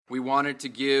We wanted to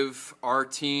give our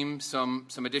team some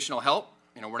additional help.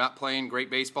 We're not playing great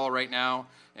baseball right now,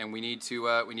 and we need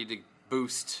to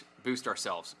boost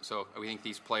ourselves. So we think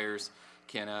these players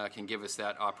can give us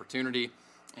that opportunity.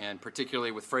 And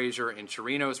particularly with Frazier and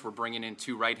Chirinos, we're bringing in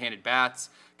 2 right-handed bats,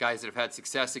 guys that have had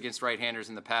success against right-handers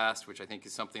in the past, which I think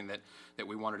is something that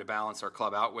we wanted to balance our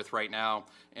club out with right now.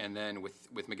 And then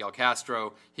with Miguel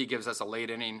Castro, he gives us a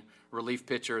late-inning relief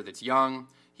pitcher that's young.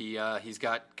 He's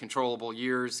got controllable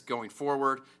years going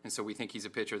forward, and so we think he's a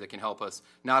pitcher that can help us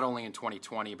not only in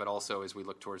 2020, but also as we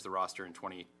look towards the roster in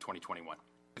 2021.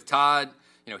 With Todd,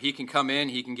 he can come in,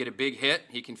 he can get a big hit,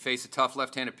 he can face a tough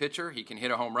left-handed pitcher, he can hit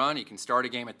a home run, he can start a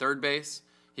game at third base,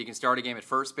 he can start a game at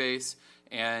first base,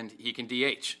 and he can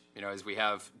DH, as we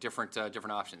have different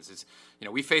options.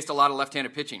 We faced a lot of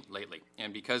left-handed pitching lately,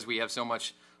 and because we have so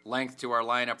much length to our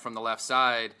lineup from the left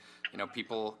side,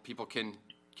 people can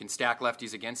stack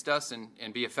lefties against us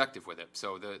and be effective with it.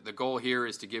 So the goal here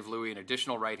is to give Louis an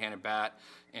additional right-handed bat,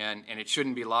 and it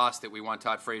shouldn't be lost that we want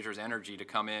Todd Frazier's energy to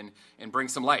come in and bring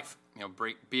some life.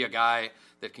 Be a guy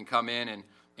that can come in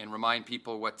and remind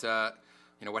people what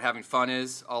having fun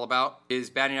is all about.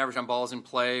 His batting average on balls in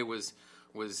play was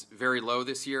very low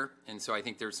this year, and so I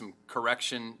think there's some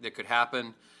correction that could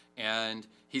happen. And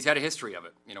he's had a history of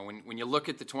it. When you look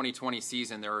at the 2020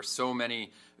 season, there are so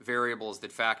many variables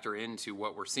that factor into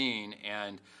what we're seeing.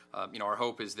 And our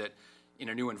hope is that in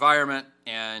a new environment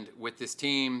and with this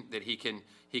team, that he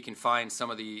can find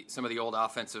some of the old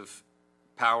offensive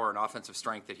power and offensive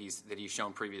strength that he's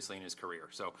shown previously in his career.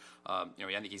 So I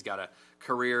think he's got a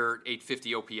career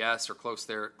 850 OPS or close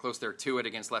there to it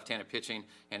against left-handed pitching,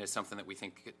 and it's something that we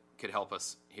think could help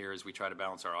us here as we try to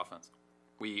balance our offense.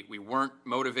 We weren't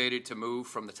motivated to move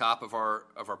from the top of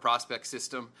our prospect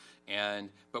system,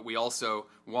 but we also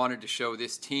wanted to show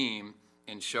this team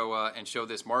and show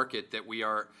this market that we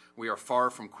are far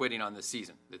from quitting on this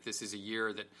season. That this is a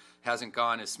year that hasn't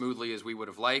gone as smoothly as we would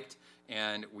have liked,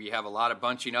 and we have a lot of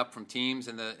bunching up from teams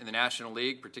in the National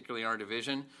League, particularly in our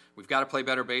division. We've got to play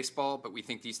better baseball, but we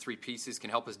think these 3 pieces can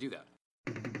help us do that.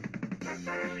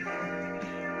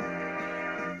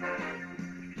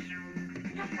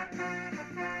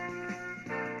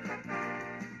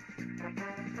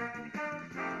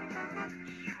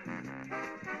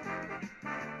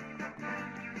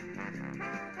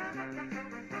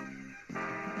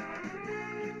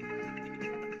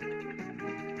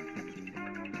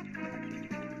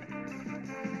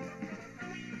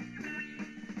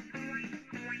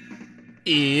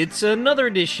 It's another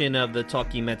edition of the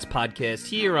Talking Mets podcast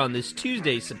here on this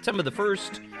Tuesday, September the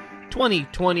 1st,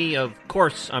 2020. Of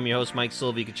course, I'm your host, Mike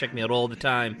Silva. You can check me out all the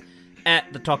time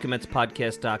at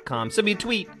thetalkingmetspodcast.com. Send me a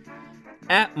tweet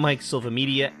at Mike Silva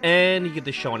Media, and you get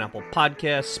the show on Apple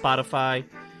Podcasts, Spotify,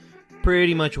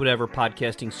 pretty much whatever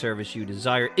podcasting service you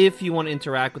desire. If you want to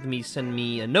interact with me, send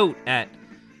me a note at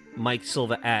Mike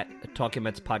Silva at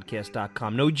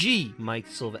talkingmetspodcast.com. No G, Mike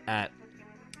Silva at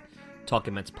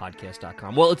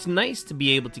talkingmetspodcast.com. Well, it's nice to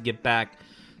be able to get back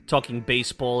talking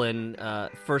baseball, and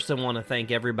first I want to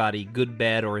thank everybody, good,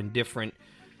 bad, or indifferent.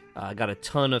 I got a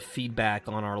ton of feedback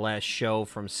on our last show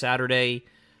from Saturday.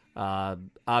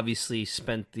 Obviously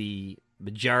spent the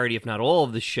majority, if not all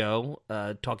of the show,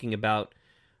 talking about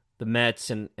the Mets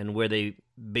and where they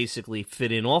basically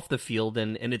fit in off the field,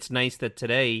 and it's nice that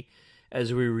today,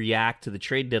 as we react to the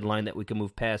trade deadline, that we can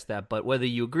move past that. But whether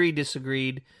you agreed,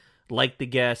 disagreed, like the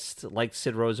guest, like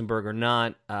Sid Rosenberg or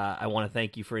not, I want to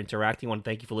thank you for interacting. I want to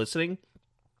thank you for listening.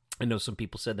 I know some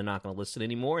people said they're not going to listen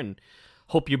anymore, and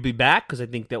hope you'll be back, because I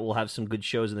think that we'll have some good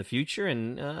shows in the future,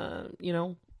 and,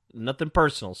 nothing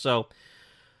personal. So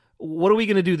what are we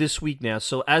going to do this week now?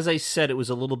 So as I said, it was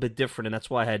a little bit different, and that's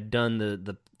why I had done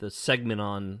the segment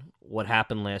on what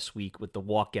happened last week with the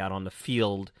walkout on the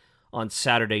field on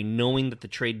Saturday, knowing that the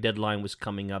trade deadline was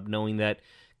coming up, knowing that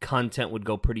content would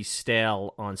go pretty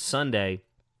stale on Sunday.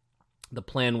 The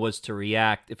plan was to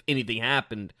react, if anything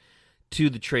happened,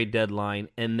 to the trade deadline,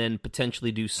 and then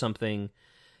potentially do something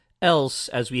else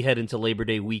as we head into Labor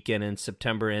Day weekend in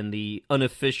September, and the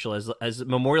unofficial, as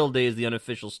Memorial Day is the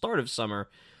unofficial start of summer,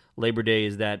 Labor Day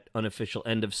is that unofficial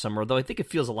end of summer, though I think it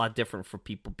feels a lot different for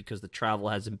people because the travel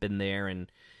hasn't been there,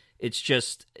 and it's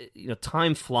just,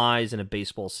 time flies in a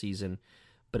baseball season,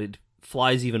 but it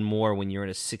flies even more when you're in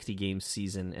a 60-game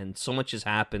season, and so much has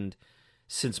happened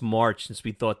since March, since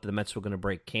we thought the Mets were going to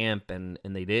break camp, and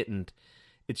they didn't.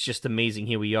 It's just amazing.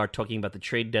 Here we are talking about the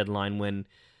trade deadline when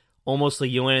almost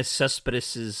like Yoenis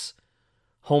Cespedes'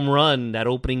 home run, that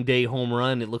opening day home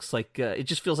run, it looks like, it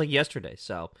just feels like yesterday.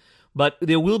 So, but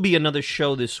there will be another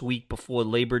show this week before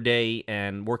Labor Day,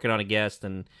 and working on a guest,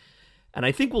 and And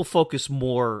I think we'll focus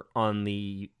more on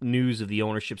the news of the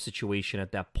ownership situation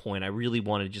at that point. I really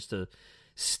wanted just to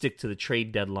stick to the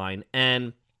trade deadline.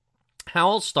 And how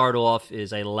I'll start off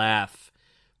is I laugh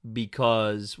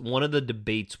because one of the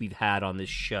debates we've had on this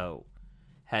show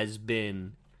has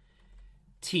been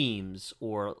teams,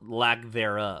 or lack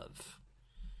thereof,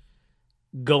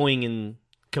 going and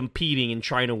competing and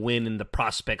trying to win, and the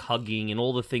prospect hugging and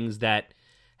all the things that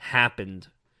happened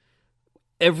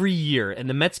every year. And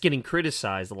the Mets getting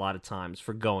criticized a lot of times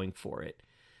for going for it,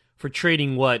 for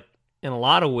trading what in a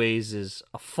lot of ways is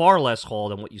a far less haul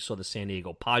than what you saw the San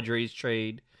Diego Padres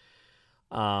trade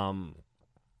for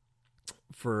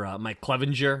Mike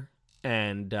Clevenger,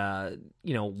 and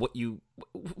what you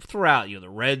throughout, the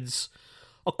Reds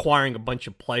acquiring a bunch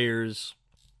of players.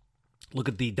 Look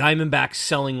at the Diamondbacks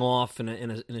selling off in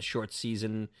a short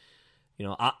season.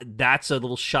 That's a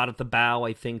little shot at the bow.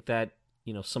 I think that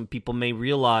some people may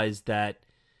realize that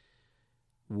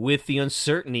with the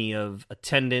uncertainty of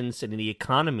attendance and in the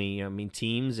economy,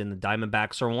 teams, and the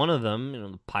Diamondbacks are one of them.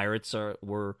 The Pirates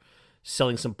were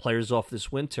selling some players off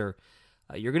this winter.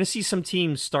 You're going to see some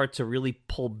teams start to really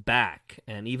pull back,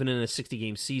 and even in a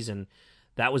 60-game season,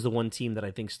 that was the one team that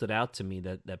I think stood out to me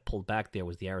that pulled back. There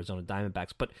was the Arizona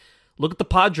Diamondbacks. But look at the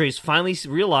Padres finally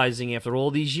realizing after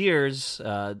all these years,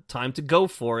 time to go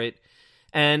for it.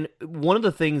 And one of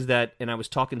the things that, and I was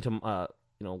talking to,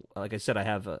 like I said, I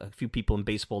have a few people in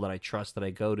baseball that I trust that I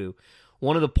go to.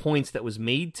 One of the points that was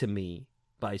made to me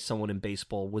by someone in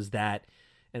baseball was that,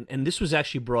 and this was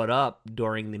actually brought up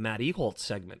during the Matt Eholt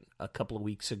segment a couple of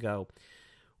weeks ago,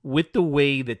 with the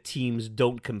way that teams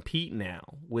don't compete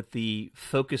now, with the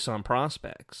focus on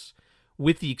prospects,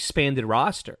 with the expanded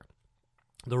roster,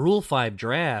 the Rule 5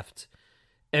 draft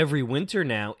every winter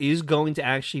now is going to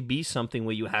actually be something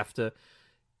where you have to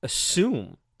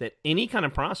assume that any kind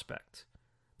of prospect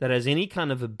that has any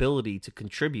kind of ability to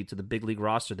contribute to the big league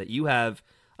roster that you have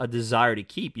a desire to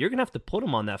keep, you're going to have to put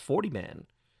them on that 40-man.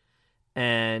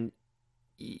 And,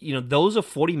 those are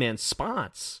 40-man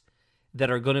spots that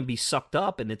are going to be sucked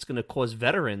up, and it's going to cause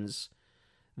veterans,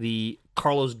 the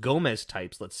Carlos Gomez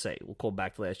types, let's say, we'll call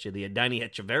back to last year, the Adeiny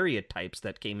Echeverria types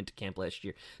that came into camp last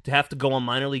year, to have to go on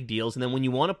minor league deals. And then when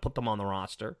you want to put them on the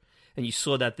roster, and you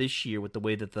saw that this year with the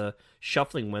way that the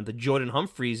shuffling went, the Jordan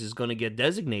Humphreys is going to get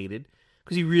designated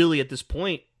because he really, at this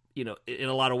point, in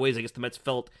a lot of ways, I guess the Mets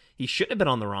felt he shouldn't have been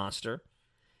on the roster,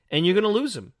 and you're going to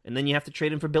lose him. And then you have to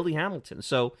trade him for Billy Hamilton.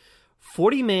 So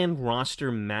 40-man roster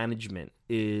management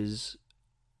is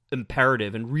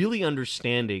imperative, and really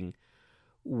understanding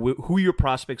who your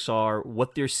prospects are,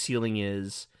 what their ceiling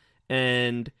is,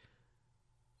 and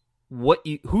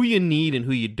who you need and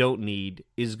who you don't need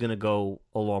is going to go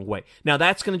a long way. Now,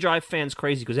 that's going to drive fans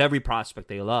crazy because every prospect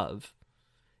they love.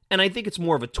 And I think it's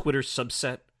more of a Twitter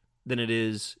subset than it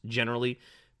is generally.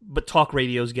 But talk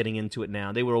radio's getting into it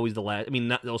now. They were always the last.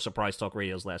 No surprise, talk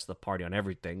radio's last the party on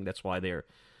everything. That's why they're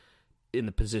in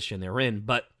the position they're in.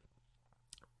 But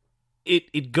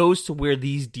it goes to where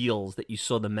these deals that you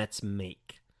saw the Mets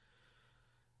make,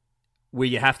 where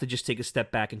you have to just take a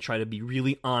step back and try to be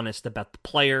really honest about the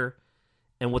player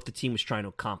and what the team was trying to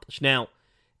accomplish. Now,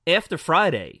 after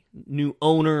Friday, new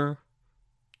owner,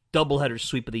 doubleheader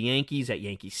sweep of the Yankees at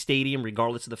Yankee Stadium,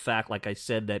 regardless of the fact, like I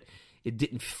said, that it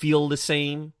didn't feel the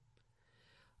same.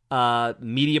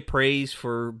 Media praise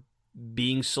for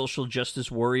being social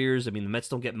justice warriors. The Mets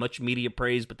don't get much media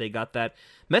praise, but they got that.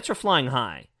 Mets are flying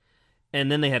high. And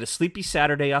then they had a sleepy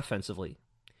Saturday offensively.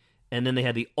 And then they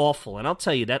had the awful, and I'll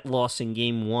tell you, that loss in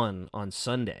Game 1 on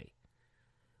Sunday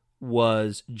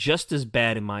was just as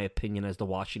bad, in my opinion, as the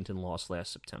Washington loss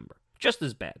last September. Just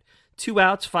as bad. 2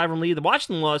 outs, 5-run lead. The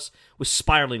Washington loss was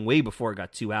spiraling way before it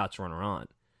got 2 outs, runner on.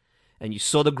 And you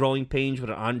saw the growing pains with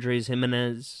Andres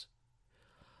Jimenez.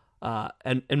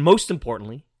 And most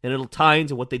importantly, and it'll tie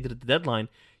into what they did at the deadline,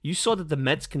 you saw that the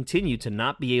Mets continue to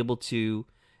not be able to,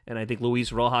 and I think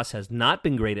Luis Rojas has not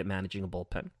been great at managing a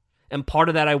bullpen. And part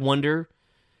of that, I wonder,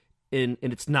 and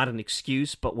it's not an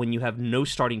excuse, but when you have no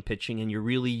starting pitching and you're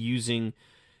really using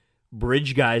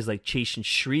bridge guys like Chase and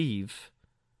Shreve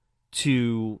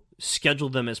to schedule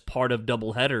them as part of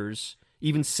doubleheaders,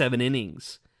 even 7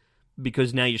 innings,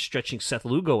 because now you're stretching Seth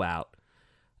Lugo out,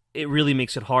 it really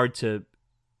makes it hard to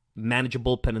manage a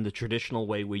bullpen in the traditional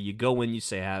way where you go in, you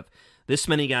say, I have this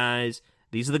many guys,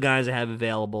 these are the guys I have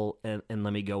available, and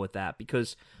let me go with that.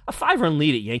 Because a 5-run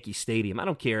lead at Yankee Stadium, I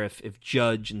don't care if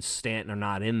Judge and Stanton are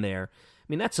not in there.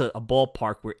 That's a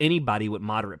ballpark where anybody with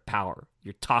moderate power,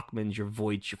 your Tauchmans, your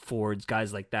Voits, your Fords,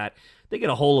 guys like that, they get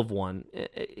a hole of one.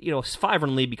 A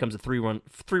 5-run lead becomes a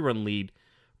 3-run lead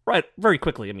right very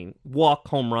quickly. Walk,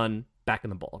 home run, back in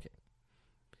the ballgame.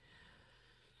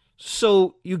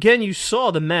 So, again, you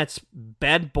saw the Mets,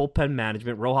 bad bullpen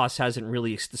management. Rojas hasn't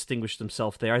really distinguished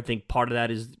himself there. I think part of that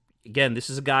is, again,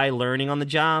 this is a guy learning on the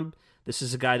job. This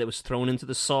is a guy that was thrown into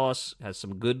the sauce, has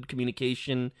some good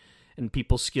communication and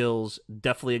people skills.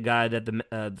 Definitely a guy that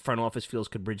the front office feels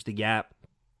could bridge the gap.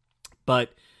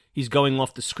 But he's going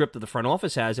off the script that the front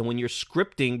office has, and when you're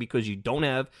scripting because you don't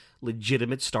have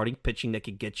legitimate starting pitching that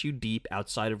could get you deep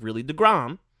outside of really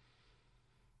DeGrom,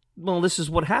 well, this is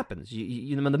what happens.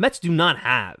 The Mets do not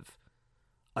have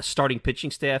a starting pitching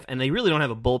staff, and they really don't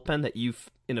have a bullpen that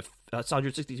in a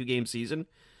 162-game season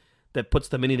that puts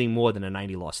them anything more than a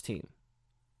 90-loss team.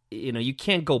 You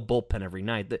can't go bullpen every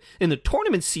night. In the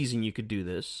tournament season, you could do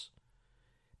this,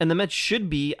 and the Mets should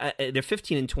be. They're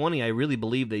 15-20. I really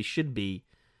believe they should be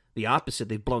the opposite.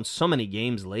 They've blown so many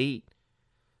games late.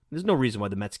 There's no reason why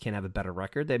the Mets can't have a better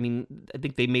record. I mean, I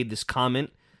think they made this comment.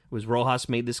 It was Rojas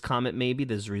made this comment maybe.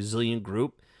 There's a resilient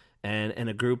group and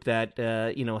a group that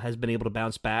has been able to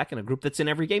bounce back and a group that's in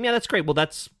every game. Yeah, that's great. Well,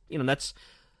 that's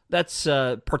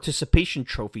participation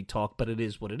trophy talk, but it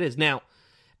is what it is. Now,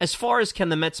 as far as can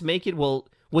the Mets make it, well,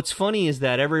 what's funny is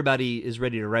that everybody is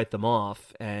ready to write them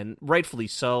off, and rightfully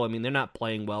so. I mean, they're not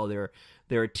playing well.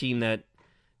 They're a team that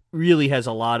really has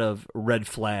a lot of red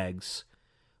flags.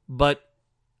 But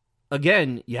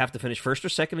again, you have to finish first or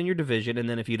second in your division, and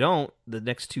then if you don't, the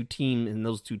next two teams in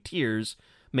those two tiers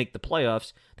make the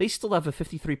playoffs. They still have a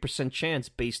 53% chance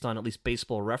based on at least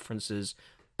Baseball Reference's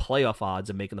playoff odds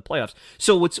of making the playoffs.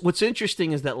 So what's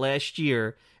interesting is that last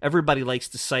year, everybody likes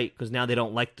to cite, because now they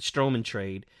don't like the Stroman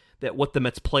trade, that what the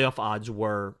Mets' playoff odds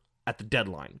were at the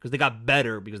deadline, because they got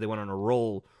better because they went on a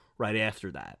roll right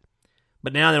after that.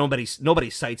 But now nobody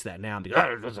cites that now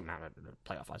because it doesn't matter.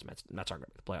 Playoff odds, Mets are going to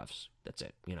make the playoffs. That's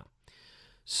it,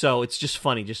 So it's just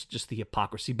funny, just the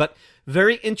hypocrisy. But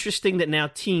very interesting that now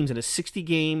teams in a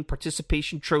 60-game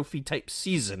participation trophy type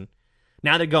season,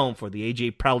 now they're going for the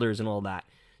A.J. Prellers and all that.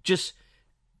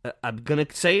 I'm going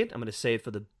to say it. I'm going to say it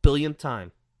for the billionth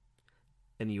time.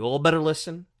 And you all better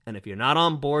listen. And if you're not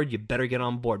on board, you better get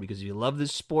on board, because if you love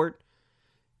this sport,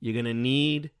 you're going to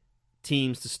need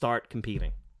teams to start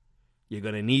competing. You're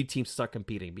going to need teams to start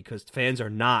competing, because fans are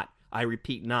not, I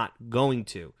repeat, not going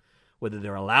to, whether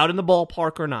they're allowed in the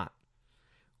ballpark or not,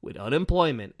 with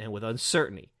unemployment and with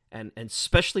uncertainty. And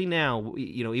especially now,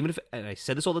 even if, and I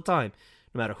said this all the time,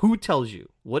 no matter who tells you,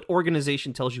 what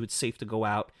organization tells you it's safe to go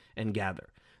out and gather,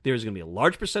 there's going to be a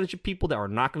large percentage of people that are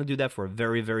not going to do that for a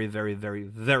very, very, very, very,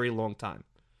 very long time.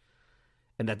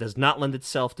 And that does not lend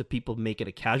itself to people making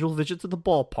a casual visit to the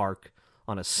ballpark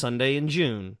on a Sunday in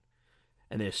June.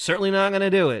 And they're certainly not going to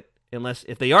do it unless,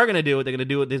 if they are going to do it, they're going to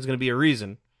do it, there's going to be a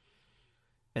reason.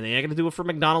 And they ain't going to do it for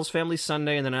McDonald's Family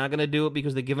Sunday, and they're not going to do it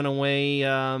because they're giving away,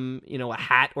 a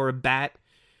hat or a bat.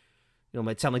 It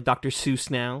might sound like Dr. Seuss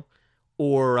now.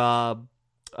 Or,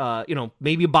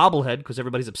 maybe a bobblehead, because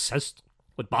everybody's obsessed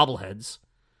with bobbleheads.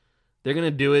 They're going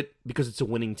to do it because it's a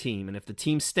winning team. And if the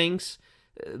team stinks,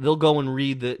 they'll go and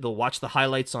they'll watch the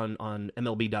highlights on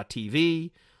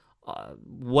MLB.tv,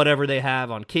 whatever they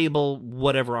have on cable,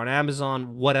 whatever on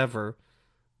Amazon, whatever,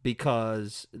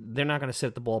 because they're not going to sit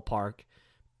at the ballpark,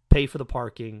 pay for the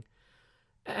parking.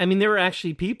 I mean, there were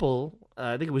actually people,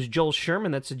 I think it was Joel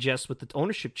Sherman, that suggests with the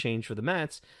ownership change for the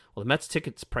Mets, well, the Mets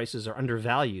tickets prices are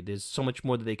undervalued. There's so much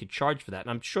more that they could charge for that. And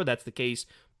I'm sure that's the case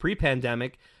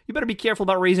pre-pandemic. You better be careful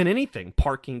about raising anything,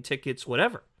 parking, tickets,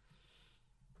 whatever.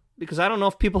 Because I don't know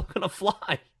if people are going to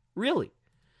fly, really.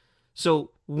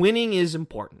 So winning is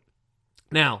important.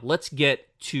 Now, let's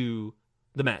get to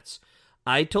the Mets.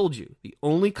 I told you, the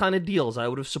only kind of deals I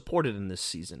would have supported in this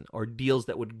season are deals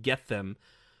that would get them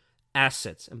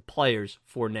assets and players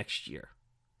for next year.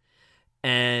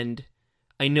 And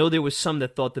I know there was some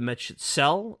that thought the Mets should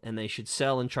sell, and they should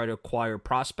sell and try to acquire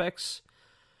prospects.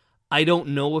 I don't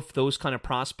know if those kind of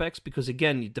prospects, because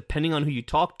again, depending on who you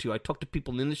talk to, I talk to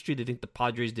people in the industry that think the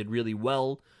Padres did really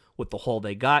well with the haul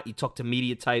they got. You talk to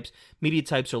media types. Media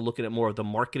types are looking at more of the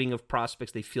marketing of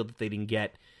prospects. They feel that they didn't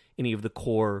get any of the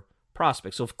core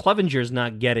prospects. So if Clevenger's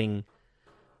not getting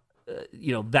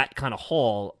that kind of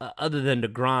haul, other than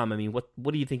DeGrom, I mean,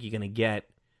 what do you think you're going to get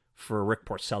for Rick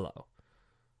Porcello?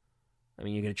 I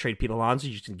mean, you're going to trade Pete Alonso?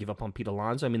 You're just going to give up on Pete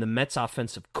Alonso? I mean, the Mets'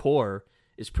 offensive core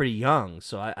is pretty young,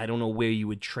 so I don't know where you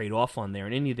would trade off on there.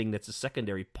 And anything that's a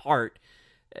secondary part,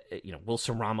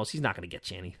 Wilson Ramos, he's not going to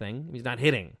get you anything. He's not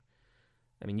hitting.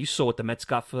 I mean, you saw what the Mets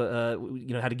got for,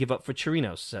 had to give up for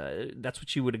Chirinos. That's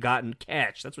what you would have gotten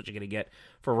cash. That's what you're going to get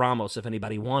for Ramos if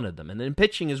anybody wanted them. And then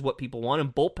pitching is what people want,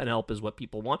 and bullpen help is what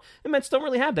people want. And Mets don't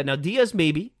really have that. Now, Diaz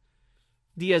maybe,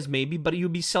 but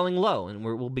you'd be selling low, and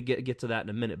we'll get to that in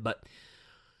a minute. But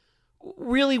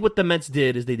really what the Mets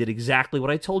did is they did exactly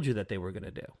what I told you that they were going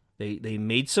to do. They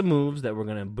made some moves that were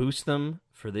going to boost them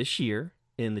for this year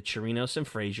in the Chirinos and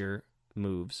Frazier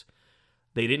moves.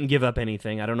 They didn't give up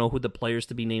anything. I don't know who the players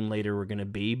to be named later were going to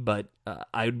be, but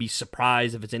I would be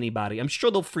surprised if it's anybody. I'm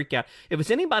sure they'll freak out. If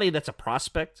it's anybody that's a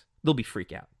prospect, they'll be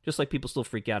freak out. Just like people still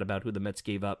freak out about who the Mets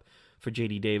gave up for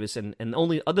J.D. Davis. And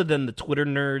only other than the Twitter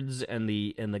nerds and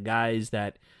the guys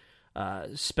that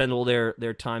spend all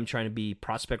their time trying to be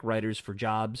prospect writers for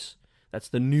jobs. That's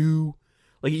the new,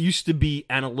 like it used to be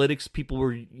analytics. People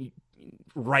were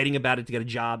writing about it to get a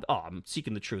job. Oh, I'm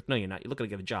seeking the truth. No, you're not. You're looking to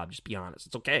get a job. Just be honest.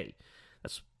 It's okay.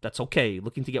 That's okay.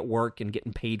 Looking to get work and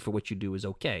getting paid for what you do is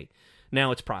okay.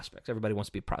 Now it's prospects. Everybody wants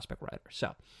to be a prospect writer.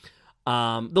 So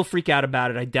they'll freak out about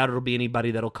it. I doubt it'll be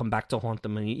anybody that'll come back to haunt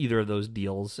them in either of those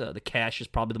deals. The cash is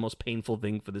probably the most painful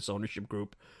thing for this ownership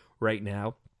group right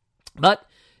now. But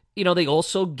they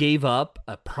also gave up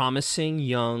a promising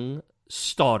young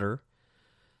starter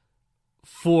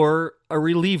for a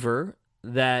reliever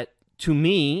that, to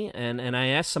me, and I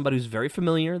asked somebody who's very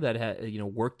familiar that had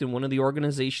worked in one of the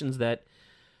organizations that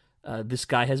this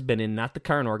guy has been in, not the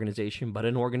current organization, but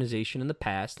an organization in the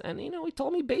past, and he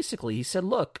told me basically, he said,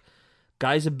 look,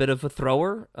 guy's a bit of a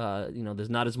thrower. There's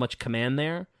not as much command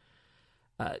there.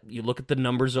 You look at the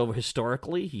numbers over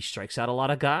historically, he strikes out a lot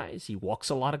of guys. He walks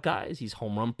a lot of guys. He's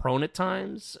home run prone at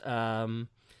times. Saw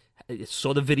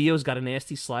the videos, got a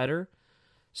nasty slider.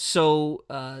 So,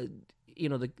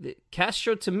 the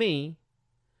Castro to me,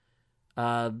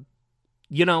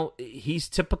 he's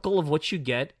typical of what you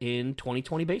get in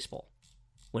 2020 baseball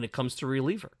when it comes to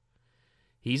reliever.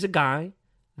 He's a guy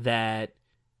that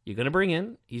you're going to bring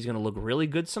in. He's going to look really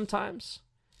good sometimes.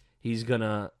 He's going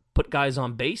to put guys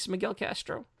on base, Miguel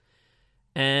Castro,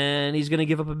 and he's going to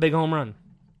give up a big home run.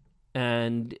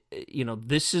 And,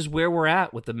 this is where we're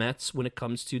at with the Mets when it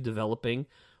comes to developing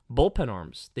bullpen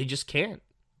arms. They just can't.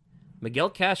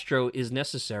 Miguel Castro is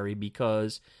necessary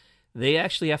because they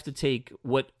actually have to take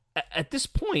what, at this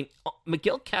point,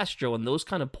 Miguel Castro and those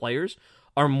kind of players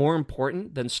are more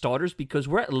important than starters because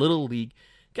we're at Little League.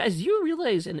 Guys, do you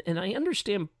realize, and I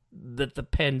understand that the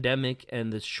pandemic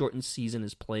and the shortened season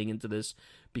is playing into this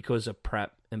because of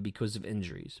prep and because of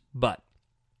injuries, but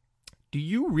do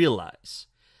you realize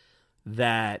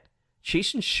that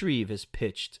Chasen Shreve has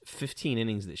pitched 15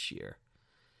 innings this year?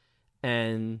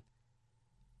 And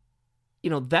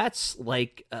that's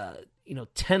like,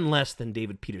 10 less than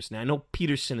David Peterson. Now, I know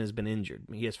Peterson has been injured.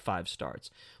 He has 5 starts.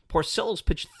 Porcello's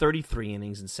pitched 33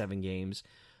 innings in 7 games.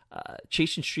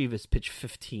 Chasen Shreve has pitched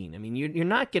 15. I mean, you're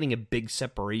not getting a big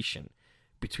separation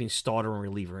between starter and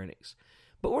reliever innings.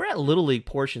 But we're at Little League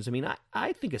portions. I mean,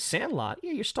 I think a Sandlot,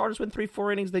 your starters win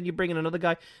 3-4 innings, then you bring in another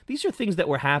guy. These are things that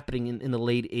were happening in the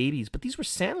late 80s, but these were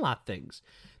Sandlot things.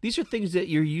 These are things that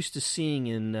you're used to seeing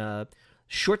in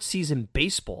short season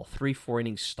baseball, 3-4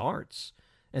 inning starts,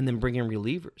 and then bring in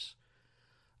relievers.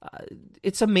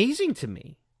 It's amazing to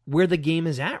me where the game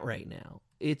is at right now.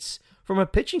 It's, from a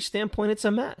pitching standpoint, it's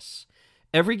a mess.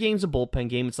 Every game's a bullpen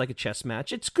game. It's like a chess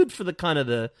match. It's good for the kind of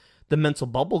the mental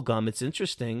bubble gum. It's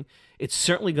interesting. It's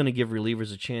certainly going to give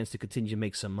relievers a chance to continue to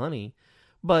make some money.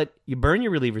 But you burn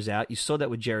your relievers out. You saw that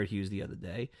with Jared Hughes the other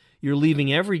day. You're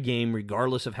leaving every game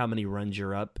regardless of how many runs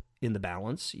you're up in the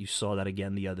balance. You saw that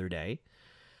again the other day.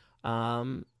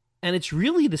 And it's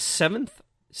really the 7th,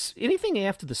 anything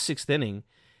after the 6th inning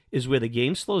is where the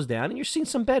game slows down and you're seeing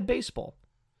some bad baseball.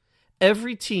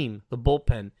 Every team, the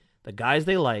bullpen, the guys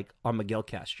they like are Miguel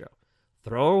Castro.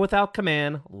 Thrower without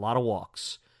command, a lot of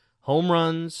walks. Home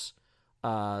runs,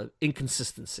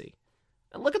 inconsistency.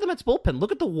 And look at the Mets bullpen.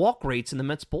 Look at the walk rates in the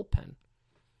Mets bullpen.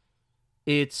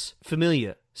 It's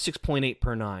Familia, 6.8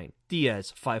 per 9.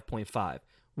 Diaz, 5.5.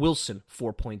 Wilson,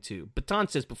 4.2.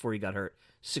 Betances, before he got hurt,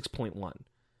 6.1.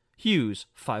 Hughes,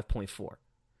 5.4.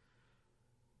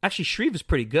 Actually, Shreve is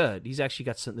pretty good. He's actually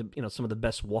got some of the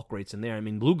best walk rates in there. I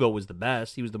mean, Lugo was the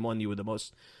best. He was the one you were the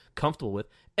most comfortable with.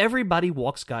 Everybody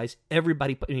walks guys.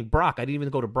 Brock, I didn't even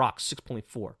go to Brock,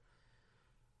 6.4.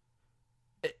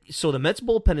 So the Mets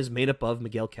bullpen is made up of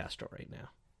Miguel Castro right now.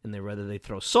 And whether they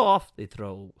throw soft, they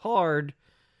throw hard.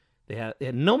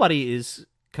 Nobody is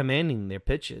commanding their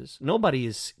pitches. Nobody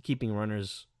is keeping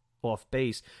runners off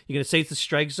base. You're going to say it's the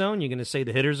strike zone? You're going to say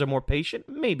the hitters are more patient?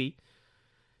 Maybe.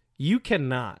 You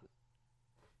cannot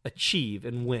achieve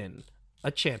and win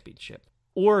a championship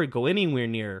or go anywhere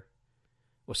near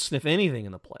or sniff anything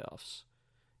in the playoffs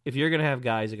if you're going to have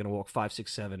guys that are going to walk 5,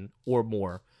 6, 7 or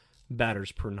more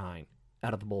batters per 9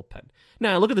 out of the bullpen.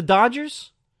 Now, look at the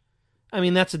Dodgers. I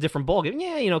mean, that's a different ballgame.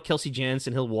 Yeah, Kelsey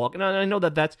Jansen, he'll walk. And I know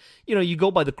that's, you go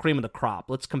by the cream of the crop.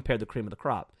 Let's compare the cream of the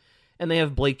crop. And they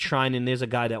have Blake Trinan. There's a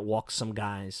guy that walks some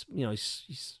guys.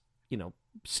 He's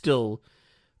still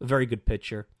a very good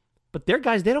pitcher. But their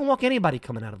guys, they don't walk anybody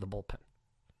coming out of the bullpen.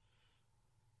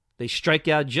 They strike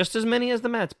out just as many as the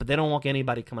Mets, but they don't walk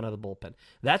anybody coming out of the bullpen.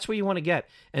 That's where you want to get.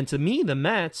 And to me, the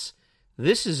Mets,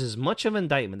 this is as much of an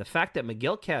indictment. The fact that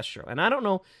Miguel Castro, and I don't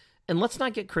know, and let's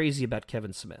not get crazy about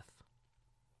Kevin Smith,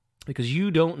 because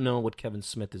you don't know what Kevin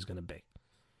Smith is going to be.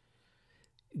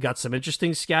 Got some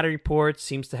interesting scouting reports,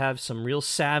 seems to have some real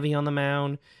savvy on the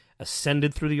mound,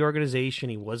 ascended through the organization.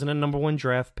 He wasn't a number 1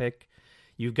 draft pick.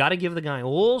 You've got to give the guy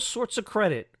all sorts of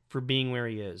credit for being where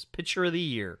he is. Pitcher of the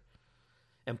year.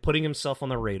 And putting himself on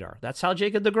the radar. That's how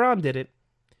Jacob deGrom did it.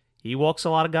 He walks a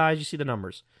lot of guys. You see the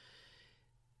numbers.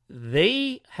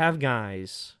 They have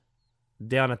guys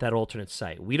down at that alternate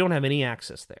site. We don't have any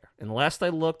access there. And last I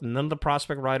looked, none of the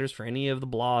prospect writers for any of the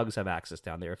blogs have access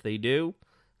down there. If they do,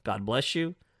 God bless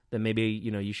you. Then maybe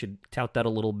you should tout that a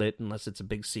little bit, unless it's a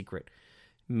big secret.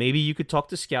 Maybe you could talk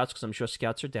to scouts, because I'm sure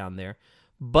scouts are down there.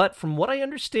 But from what I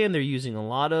understand, they're using a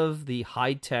lot of the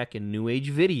high-tech and new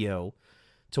age video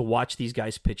to watch these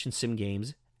guys pitch in sim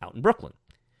games out in Brooklyn.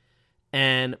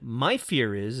 And my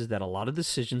fear is that a lot of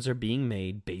decisions are being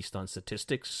made based on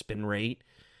statistics, spin rate,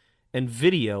 and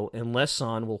video, and less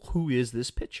on, well, who is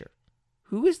this pitcher?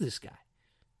 Who is this guy?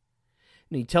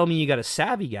 And you tell me you got a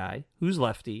savvy guy who's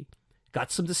lefty, got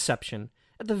some deception.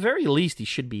 At the very least, he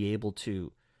should be able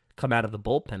to come out of the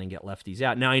bullpen and get lefties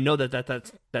out. Now, I know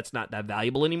that's not that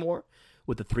valuable anymore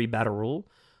with the 3-batter rule,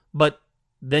 but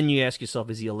then you ask yourself,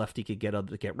 is he a lefty could get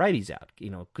righties out?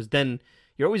 Because then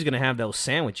you're always going to have those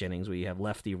sandwich innings where you have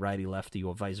lefty, righty,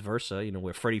 or vice versa,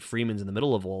 where Freddie Freeman's in the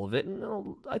middle of all of it.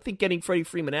 And I think getting Freddie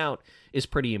Freeman out is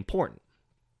pretty important.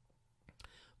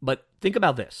 But think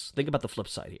about this. Think about the flip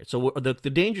side here. So the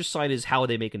dangerous side is, how are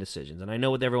they making decisions? And I know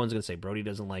what everyone's going to say. Brody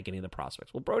doesn't like any of the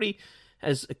prospects. Well, Brody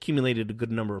has accumulated a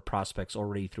good number of prospects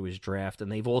already through his draft,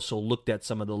 and they've also looked at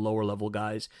some of the lower-level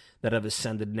guys that have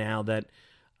ascended now that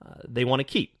they want to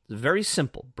keep. It's very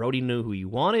simple. Brody knew who he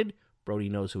wanted. Brody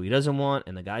knows who he doesn't want.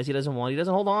 And the guys he doesn't want, he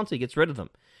doesn't hold on to. He gets rid of them.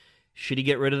 Should he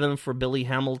get rid of them for Billy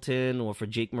Hamilton or for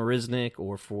Jake Marisnick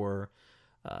or for,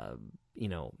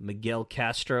 Miguel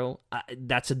Castro?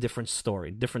 That's a different story.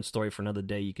 Different story for another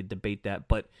day. You could debate that.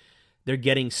 But they're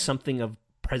getting something of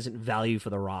present value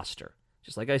for the roster.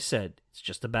 Just like I said, it's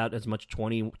just about as much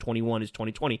 2021 as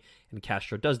 2020. And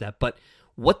Castro does that. But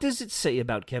what does it say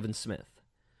about Kevin Smith?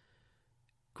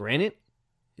 Granted,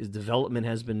 his development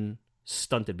has been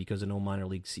stunted because of no minor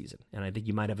league season. And I think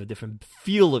you might have a different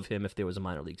feel of him if there was a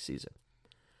minor league season.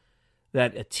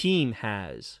 That a team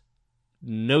has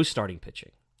no starting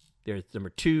pitching. Their number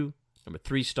 2, number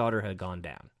 3 starter had gone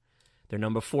down. Their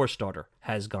number 4 starter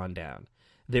has gone down.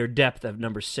 Their depth of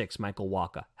number 6, Michael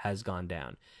Wacha, has gone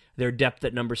down. Their depth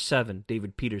at number 7,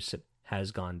 David Peterson,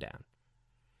 has gone down.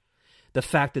 The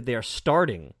fact that they are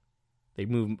starting, they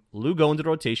move Lugo into the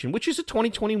rotation, which is a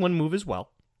 2021 move as well.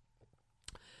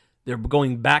 They're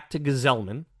going back to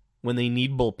Gazelman when they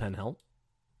need bullpen help.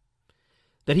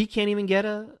 That he can't even get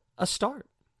a start.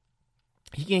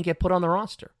 He can't get put on the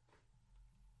roster.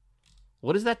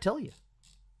 What does that tell you?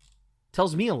 It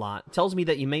tells me a lot. It tells me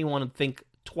that you may want to think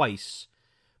twice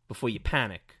before you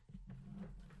panic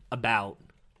about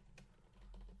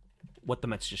what the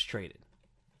Mets just traded.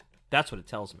 That's what it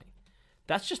tells me.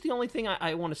 That's just the only thing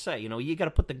I want to say. You got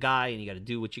to put the guy and you got to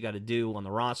do what you got to do on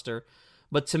the roster.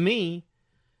 But to me,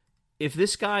 if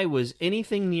this guy was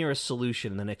anything near a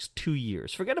solution in the next 2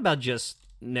 years, forget about just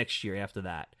next year after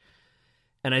that.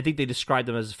 And I think they described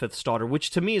him as a 5th starter,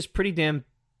 which to me is pretty damn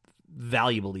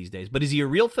valuable these days. But is he a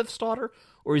real 5th starter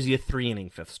or is he a 3-inning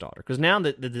 5th starter? Because now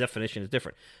the definition is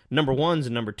different. Number 1s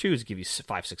and number 2s give you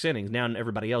 5-6 innings. Now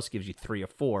everybody else gives you 3 or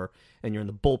 4, and you're in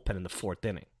the bullpen in the 4th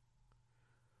inning.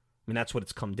 I mean, that's what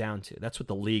it's come down to. That's what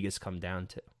the league has come down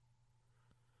to.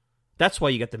 That's why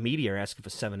you got the media asking for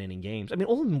 7-inning games. I mean,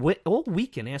 all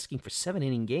weekend asking for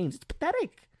 7-inning games. It's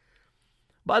pathetic.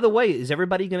 By the way, is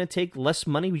everybody going to take less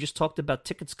money? We just talked about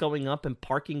tickets going up and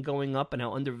parking going up and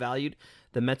how undervalued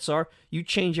the Mets are. You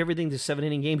change everything to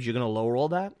 7-inning games, you're going to lower all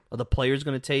that? Are the players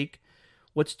going to take,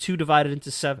 what's 2 divided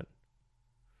into 7?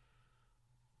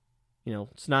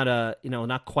 It's not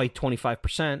not quite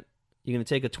 25%. You're going to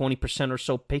take a 20% or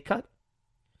so pay cut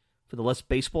for the less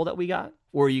baseball that we got?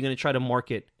 Or are you going to try to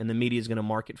market, and the media is going to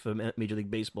market for Major League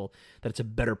Baseball, that it's a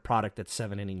better product at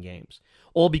 7-inning games?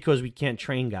 All because we can't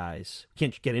train guys. We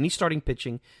can't get any starting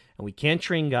pitching, and we can't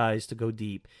train guys to go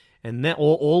deep. And then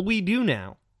all we do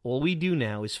now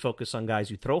is focus on guys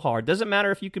who throw hard. Doesn't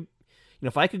matter if you could,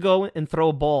 if I could go and throw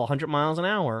a ball 100 miles an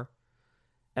hour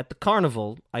at the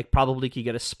carnival, I probably could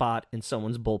get a spot in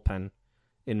someone's bullpen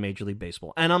in Major League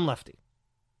Baseball. And I'm lefty.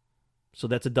 So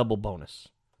that's a double bonus.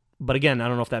 But again, I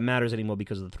don't know if that matters anymore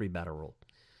because of the 3-batter rule.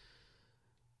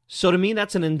 So to me,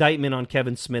 that's an indictment on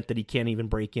Kevin Smith that he can't even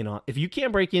break in on. If you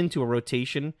can't break into a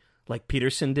rotation like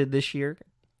Peterson did this year,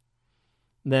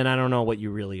 then I don't know what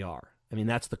you really are. I mean,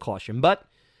 that's the caution. But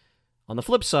on the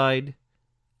flip side,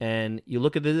 and you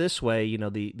look at it this way, you know,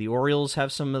 the Orioles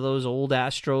have some of those old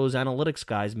Astros analytics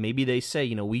guys. Maybe they say,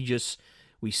 you know,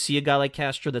 we see a guy like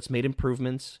Castro that's made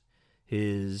improvements.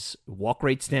 His walk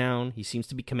rate's down. He seems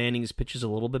to be commanding his pitches a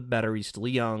little bit better. He's still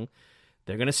young.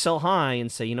 They're going to sell high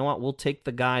and say, you know what, we'll take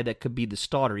the guy that could be the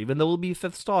starter. Even though he'll be a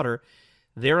fifth starter,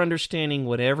 they're understanding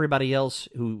what everybody else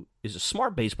who is a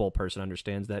smart baseball person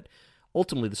understands, that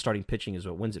ultimately the starting pitching is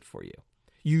what wins it for you.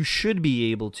 You should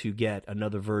be able to get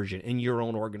another version in your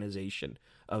own organization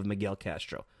of Miguel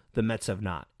Castro. The Mets have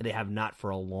not. They have not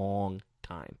for a long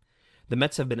time. The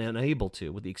Mets have been unable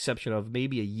to, with the exception of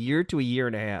maybe a year to a year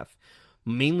and a half,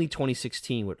 mainly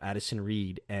 2016 with Addison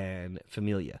Reed and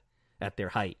Familia at their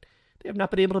height. They have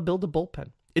not been able to build a bullpen.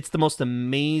 It's the most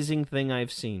amazing thing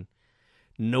I've seen.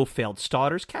 No failed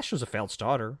starters. Castro's a failed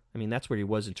starter. I mean, that's where he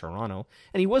was in Toronto.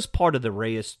 And he was part of the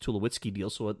Reyes-Tulowitzki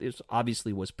deal, so it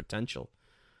obviously was potential.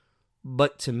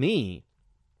 But to me,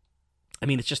 I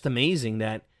mean, it's just amazing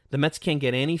that the Mets can't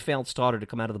get any failed starter to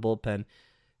come out of the bullpen,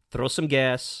 throw some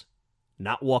gas,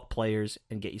 not walk players,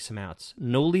 and get you some outs.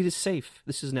 No lead is safe.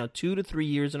 This is now 2 to 3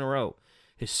 years in a row.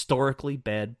 Historically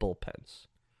bad bullpens.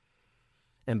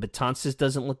 And Betances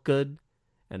doesn't look good,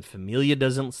 and Familia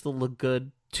doesn't still look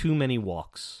good. Too many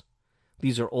walks.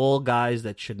 These are all guys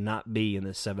that should not be in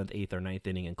the 7th, 8th, or 9th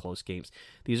inning in close games.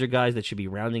 These are guys that should be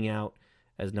rounding out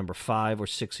as number 5 or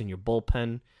 6 in your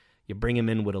bullpen. You bring him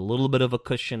in with a little bit of a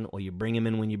cushion, or you bring him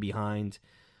in when you're behind.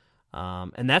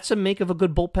 And that's a make of a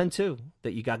good bullpen, too,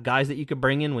 that you got guys that you could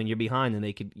bring in when you're behind and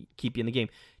they could keep you in the game.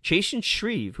 Chasen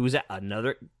Shreve, who's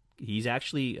he's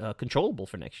actually controllable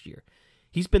for next year.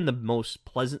 He's been the most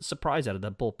pleasant surprise out of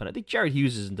that bullpen. I think Jared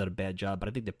Hughes hasn't done a bad job, but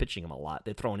I think they're pitching him a lot.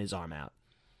 They're throwing his arm out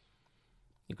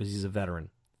because he's a veteran.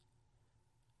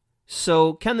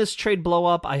 So can this trade blow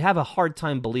up? I have a hard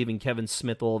time believing Kevin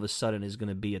Smith all of a sudden is going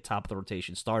to be a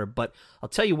top-of-the-rotation starter. But I'll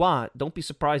tell you what, don't be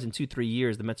surprised in 2-3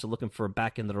 years the Mets are looking for a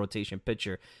back-in-the-rotation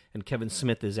pitcher, and Kevin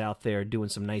Smith is out there doing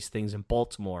some nice things in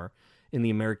Baltimore in the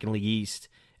American League East,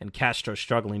 and Castro's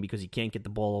struggling because he can't get the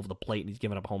ball over the plate and he's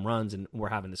giving up home runs, and we're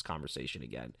having this conversation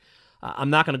again. I'm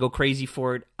not going to go crazy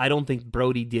for it. I don't think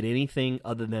Brody did anything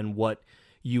other than what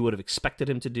you would have expected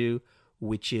him to do,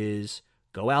 which is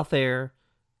go out there,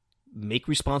 make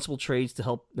responsible trades to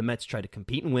help the Mets try to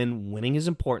compete and win. Winning is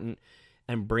important,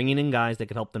 and bringing in guys that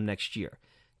can help them next year.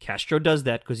 Castro does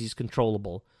that because he's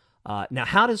controllable. Now,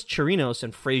 how does Chirinos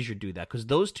and Frazier do that? Because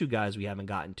those two guys we haven't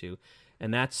gotten to,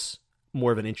 and that's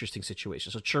more of an interesting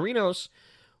situation. So Chirinos,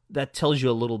 that tells you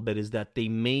a little bit, is that they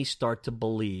may start to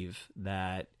believe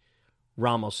that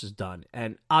Ramos is done.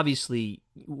 And obviously,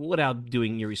 without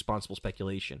doing irresponsible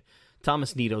speculation,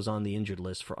 Thomas Nito's on the injured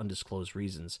list for undisclosed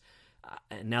reasons.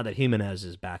 And now that Jimenez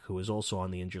is back, who is also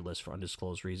on the injured list for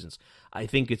undisclosed reasons, I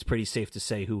think it's pretty safe to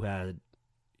say who had,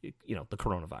 the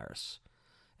coronavirus.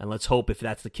 And let's hope if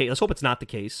that's the case. Let's hope it's not the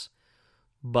case.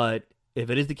 But if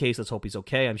it is the case, let's hope he's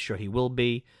okay. I'm sure he will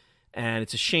be. And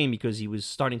it's a shame because he was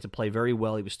starting to play very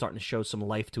well. He was starting to show some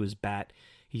life to his bat.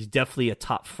 He's definitely a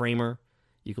top framer.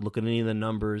 You can look at any of the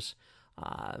numbers.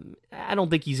 I don't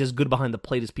think he's as good behind the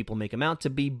plate as people make him out to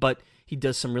be, but he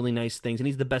does some really nice things, and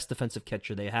he's the best defensive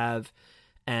catcher they have.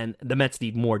 And the Mets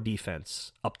need more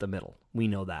defense up the middle. We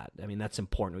know that. I mean, that's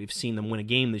important. We've seen them win a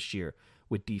game this year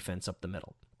with defense up the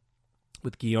middle,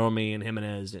 with Guillorme and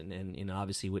Jimenez, and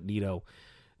obviously with Nito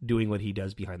doing what he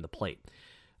does behind the plate.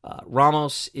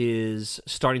 Ramos is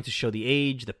starting to show the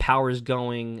age. The power is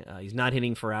going. He's not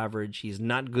hitting for average. He's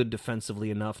not good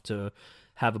defensively enough to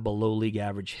have a below-league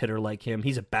average hitter like him.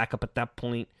 He's a backup at that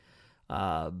point.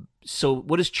 So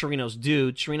what does Chirinos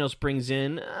do? Chirinos brings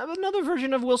in another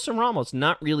version of Wilson Ramos.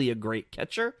 Not really a great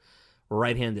catcher.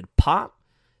 Right-handed pop.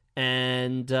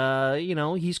 And,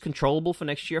 he's controllable for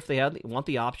next year if they want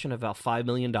the option of about $5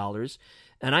 million.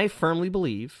 And I firmly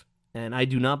believe, and I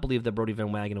do not believe that Brody Van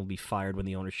Wagenen will be fired when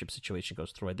the ownership situation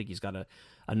goes through. I think he's got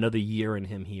another year in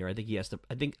him here. I think he has to.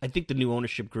 I think the new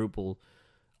ownership group will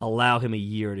allow him a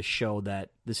year to show that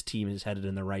this team is headed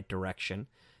in the right direction.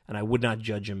 And I would not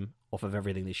judge him off of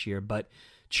everything this year. But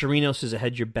Chirinos is a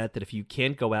hedge your bet that if you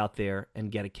can't go out there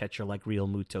and get a catcher like Real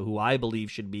Muto, who I believe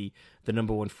should be the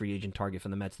number one free agent target for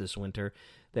the Mets this winter,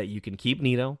 that you can keep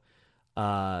Nito.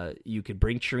 You could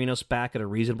bring Chirinos back at a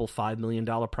reasonable $5 million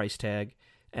price tag,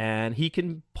 and he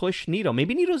can push Nito.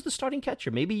 Maybe Nito's the starting catcher.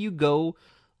 Maybe you go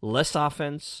less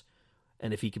offense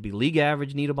And if he could be league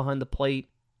average, needle behind the plate,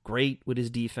 great with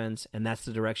his defense, and that's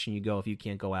the direction you go if you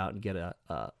can't go out and get a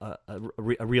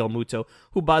real Muto,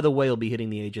 who, by the way, will be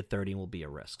hitting the age of 30 and will be a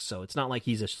risk. So it's not like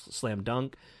he's a slam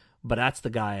dunk, but that's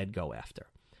the guy I'd go after.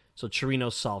 So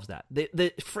Chirinos solves that.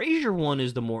 The Frazier one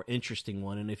is the more interesting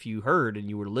one, and if you heard and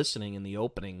you were listening in the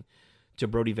opening to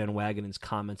Brody Van Wagenen's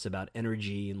comments about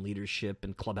energy and leadership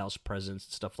and clubhouse presence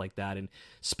and stuff like that, and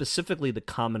specifically the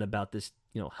comment about this,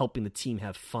 helping the team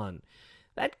have fun,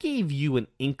 that gave you an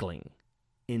inkling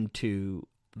into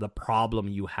the problem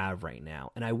you have right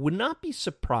now. And I would not be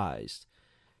surprised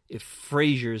if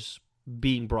Frazier's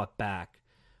being brought back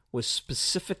was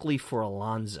specifically for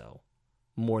Alonso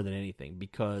more than anything,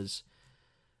 because,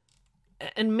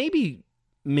 and maybe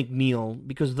McNeil,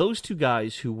 because those two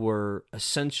guys who were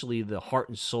essentially the heart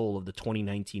and soul of the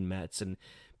 2019 Mets, and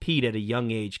Pete at a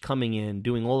young age coming in,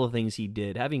 doing all the things he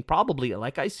did, having probably,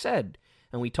 like I said,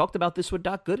 and we talked about this with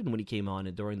Doc Gooden when he came on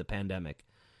and during the pandemic,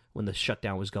 when the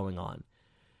shutdown was going on,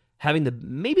 having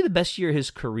maybe the best year of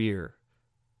his career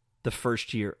the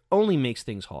first year only makes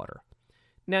things harder.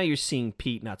 Now you're seeing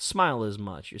Pete not smile as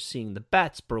much. You're seeing the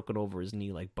bats broken over his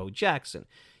knee like Bo Jackson.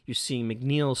 You're seeing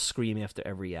McNeil scream after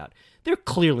every out. They're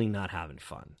clearly not having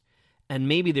fun. And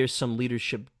maybe there's some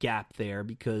leadership gap there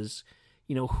because,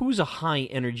 who's a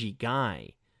high-energy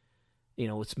guy?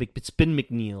 It's been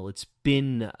McNeil. It's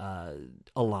been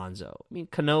Alonso. I mean,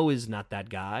 Cano is not that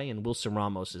guy, and Wilson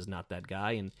Ramos is not that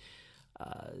guy. And,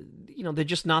 they're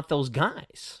just not those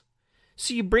guys.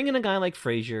 So you bring in a guy like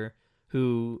Frazier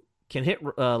who can hit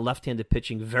left-handed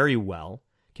pitching very well,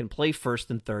 can play first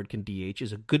and third, can DH,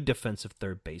 is a good defensive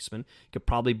third baseman. Could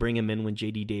probably bring him in when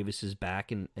J.D. Davis is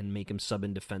back and make him sub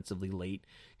in defensively late,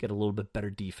 get a little bit better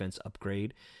defense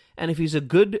upgrade. And if he's a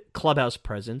good clubhouse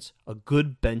presence, a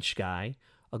good bench guy,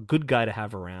 a good guy to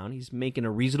have around, he's making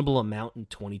a reasonable amount in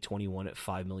 2021 at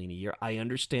 $5 million a year. I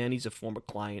understand he's a former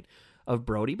client of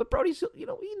Brody, but Brody's, he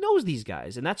knows these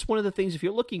guys. And that's one of the things, if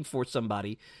you're looking for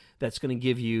somebody that's going to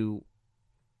give you,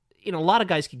 a lot of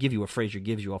guys could give you what Frazier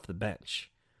gives you off the bench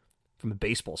from a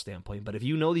baseball standpoint. But if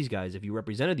you know these guys, if you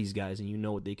represented these guys and you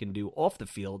know what they can do off the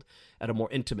field at a more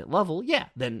intimate level,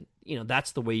 then,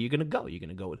 that's the way you're going to go. You're going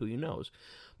to go with who you knows.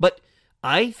 But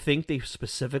I think they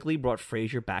specifically brought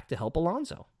Frazier back to help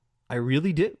Alonso. I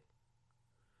really do.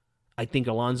 I think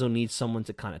Alonso needs someone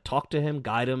to kind of talk to him,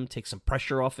 guide him, take some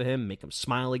pressure off of him, make him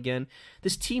smile again.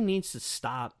 This team needs to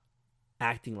stop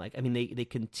acting like, they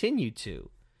continue to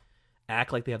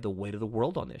act like they have the weight of the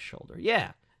world on their shoulder.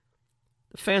 Yeah,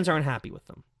 the fans aren't happy with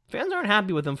them. Fans aren't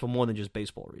happy with them for more than just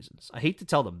baseball reasons. I hate to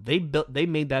tell them. They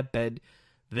made that bed.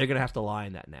 They're going to have to lie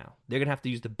in that now. They're going to have to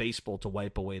use the baseball to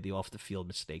wipe away the off-the-field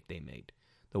mistake they made,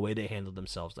 the way they handled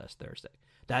themselves last Thursday.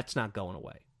 That's not going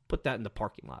away. Put that in the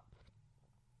parking lot.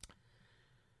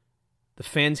 The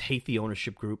fans hate the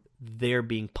ownership group. They're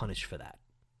being punished for that.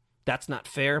 That's not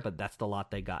fair, but that's the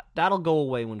lot they got. That'll go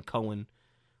away when Cohen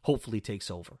hopefully takes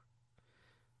over.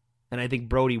 And I think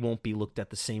Brody won't be looked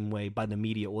at the same way by the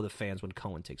media or the fans when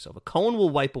Cohen takes over. Cohen will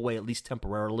wipe away, at least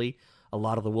temporarily, a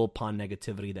lot of the Wilpon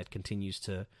negativity that continues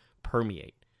to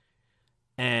permeate.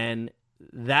 And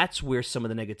that's where some of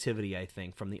the negativity, I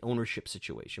think, from the ownership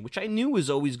situation, which I knew was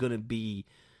always going to be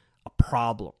a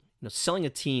problem. Selling a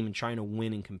team and trying to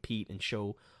win and compete and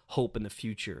show hope in the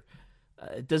future,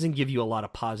 it doesn't give you a lot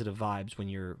of positive vibes when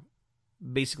you're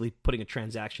basically putting a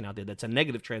transaction out there that's a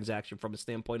negative transaction from a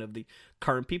standpoint of the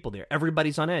current people there.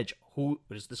 Everybody's on edge. Who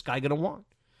is this guy going to want?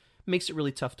 Makes it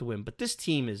really tough to win. But this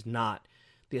team is not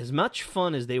as much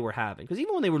fun as they were having. Because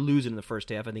even when they were losing in the first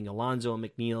half, I think Alonso and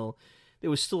McNeil, there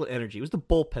was still energy. It was the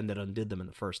bullpen that undid them in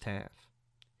the first half.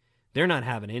 They're not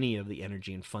having any of the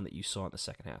energy and fun that you saw in the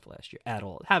second half last year at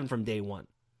all. Having from day one.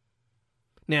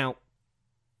 Now,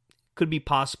 could be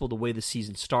possible the way the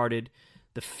season started,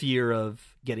 the fear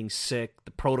of getting sick,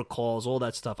 the protocols, all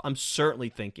that stuff, I'm certainly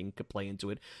thinking could play into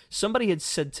it. Somebody had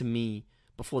said to me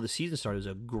before the season started, it was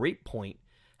a great point,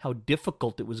 how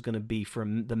difficult it was going to be for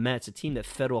the Mets, a team that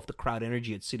fed off the crowd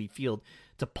energy at Citi Field,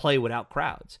 to play without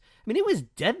crowds. It was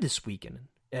dead this weekend.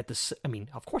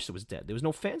 Of course it was dead. There was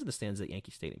no fans in the stands at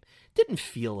Yankee Stadium. Didn't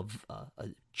feel a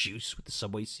juice with the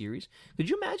Subway Series. Could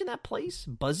you imagine that place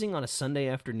buzzing on a Sunday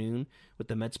afternoon with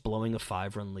the Mets blowing a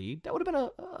 5-run lead? That would have been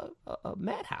a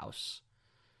madhouse.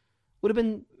 Would have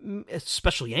been a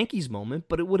special Yankees moment,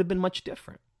 but it would have been much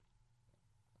different.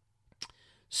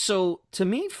 So, to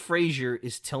me, Frazier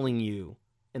is telling you,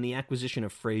 and the acquisition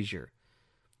of Frazier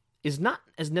is not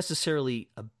as necessarily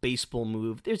a baseball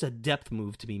move. There's a depth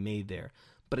move to be made there.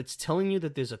 But it's telling you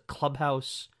that there's a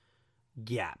clubhouse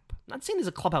gap. I'm not saying there's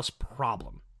a clubhouse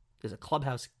problem. There's a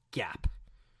clubhouse gap.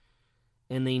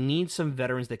 And they need some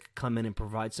veterans that could come in and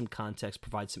provide some context,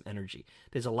 provide some energy.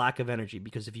 There's a lack of energy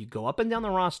because if you go up and down the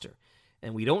roster,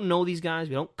 and we don't know these guys,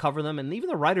 we don't cover them, and even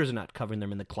the writers are not covering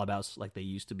them in the clubhouse like they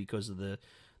used to because of the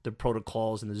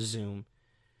protocols and the Zoom,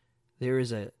 there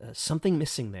is a something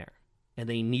missing there. And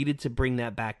they needed to bring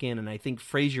that back in, and I think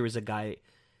Frazier is a guy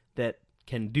that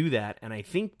can do that, and I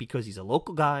think because he's a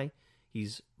local guy,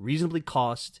 he's reasonably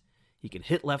cost, he can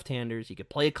hit left-handers, he can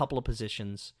play a couple of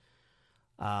positions.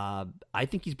 I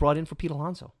think he's brought in for Pete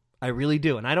Alonso. I really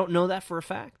do. And I don't know that for a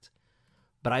fact,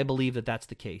 but I believe that that's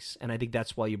the case. And I think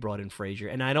that's why you brought in Frazier.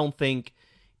 And I don't think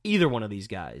either one of these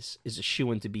guys is a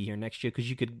shoo-in to be here next year because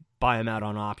you could buy them out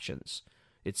on options,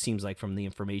 it seems like, from the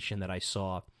information that I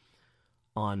saw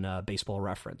on Baseball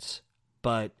Reference.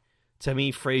 But to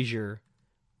me, Frazier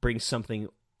brings something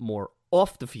more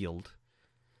off the field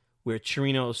where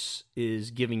Chirinos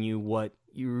is giving you what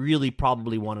you really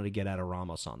probably wanted to get out of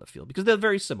Ramos on the field because they're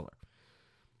very similar.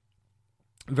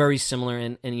 Very similar,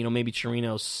 and maybe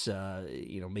Chirinos,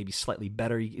 maybe slightly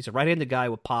better. He's a right-handed guy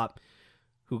with pop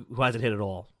who hasn't hit at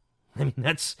all. I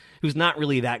mean, who's not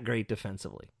really that great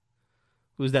defensively.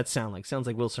 Who does that sound like? Sounds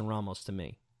like Wilson Ramos to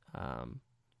me.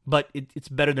 But it's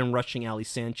better than rushing Ali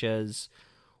Sanchez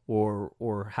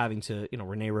or having to,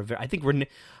 Rene Rivera.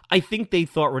 I think they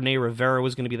thought Rene Rivera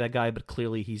was going to be that guy, but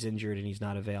clearly he's injured and he's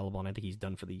not available, and I think he's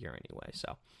done for the year anyway.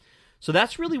 So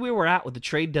that's really where we're at with the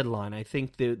trade deadline. I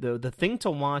think the thing to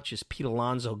watch is Pete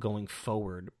Alonso going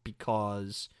forward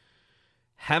because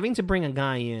having to bring a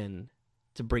guy in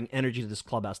to bring energy to this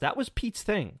clubhouse, that was Pete's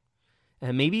thing.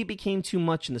 And maybe it became too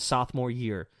much in the sophomore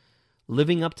year.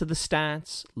 Living up to the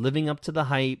stats, living up to the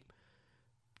hype,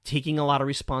 taking a lot of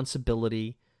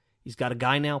responsibility. He's got a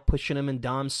guy now pushing him in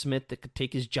Dom Smith that could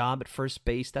take his job at first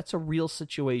base. That's a real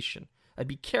situation. I'd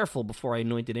be careful before I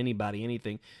anointed anybody,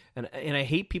 anything. And I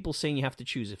hate people saying you have to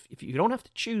choose. If you don't have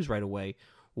to choose right away,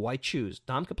 why choose?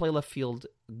 Dom could play left field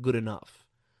good enough.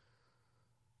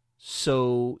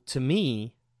 So, to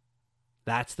me,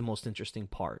 that's the most interesting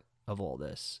part of all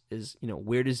this is,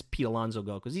 where does Pete Alonso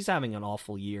go? Because he's having an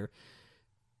awful year.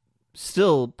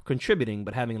 Still contributing,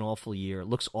 but having an awful year.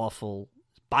 Looks awful.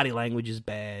 Body language is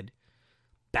bad.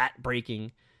 Bat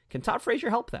breaking. Can Todd Frazier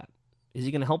help that? Is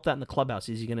he going to help that in the clubhouse?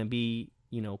 Is he going to be,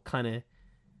 kind of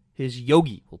his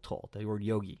yogi, we'll call it. The word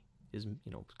yogi is,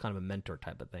 kind of a mentor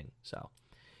type of thing. So,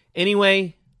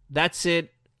 anyway, that's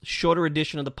it. Shorter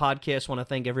edition of the podcast. Want to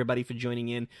thank everybody for joining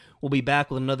in. We'll be back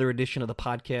with another edition of the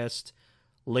podcast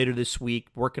later this week,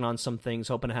 working on some things,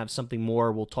 hoping to have something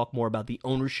more. We'll talk more about the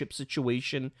ownership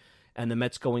situation and the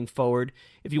Mets going forward.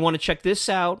 If you want to check this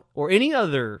out or any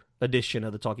other edition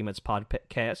of the Talking Mets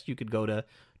podcast, you could go to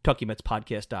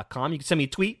TalkingMetsPodcast.com. You can send me a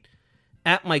tweet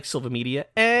at Mike Silva Media,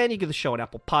 and you get the show on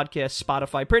Apple Podcasts,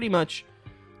 Spotify, pretty much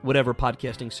whatever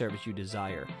podcasting service you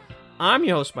desire. I'm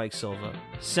your host, Mike Silva.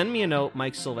 Send me a note,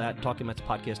 Mike Silva at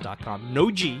TalkingMetsPodcast.com.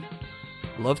 No G.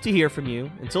 Love to hear from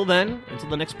you. Until then, until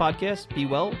the next podcast, be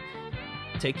well.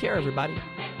 Take care, everybody.